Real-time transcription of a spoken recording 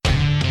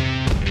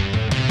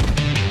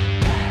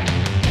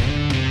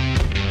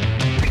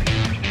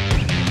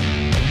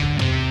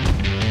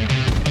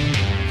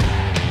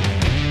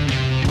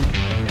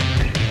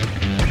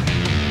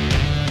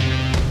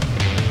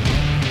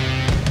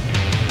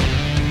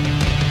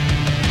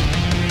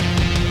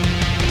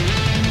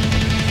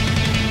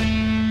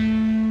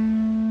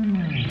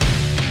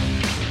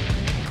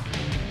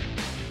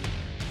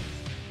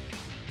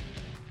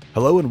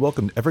Hello and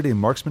welcome to Everyday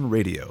Marksman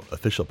Radio,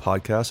 official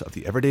podcast of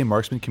the Everyday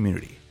Marksman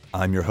community.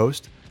 I'm your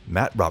host,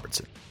 Matt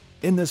Robertson.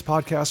 In this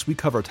podcast, we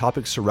cover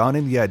topics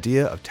surrounding the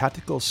idea of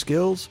tactical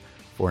skills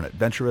for an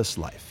adventurous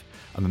life.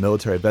 I'm a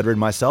military veteran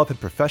myself and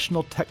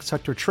professional tech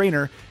sector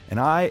trainer,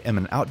 and I am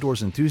an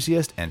outdoors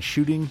enthusiast and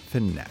shooting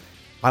fanatic.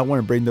 I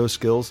want to bring those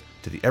skills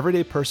to the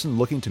everyday person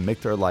looking to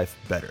make their life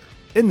better.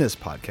 In this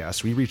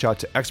podcast, we reach out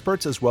to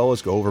experts as well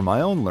as go over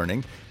my own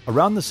learning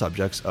around the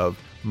subjects of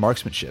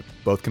marksmanship,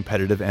 both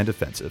competitive and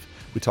defensive.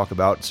 We talk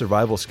about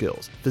survival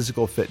skills,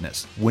 physical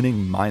fitness, winning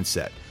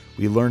mindset.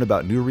 We learn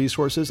about new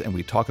resources and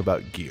we talk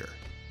about gear.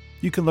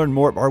 You can learn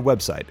more at our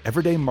website,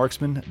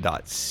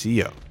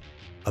 everydaymarksman.co.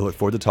 I look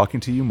forward to talking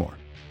to you more.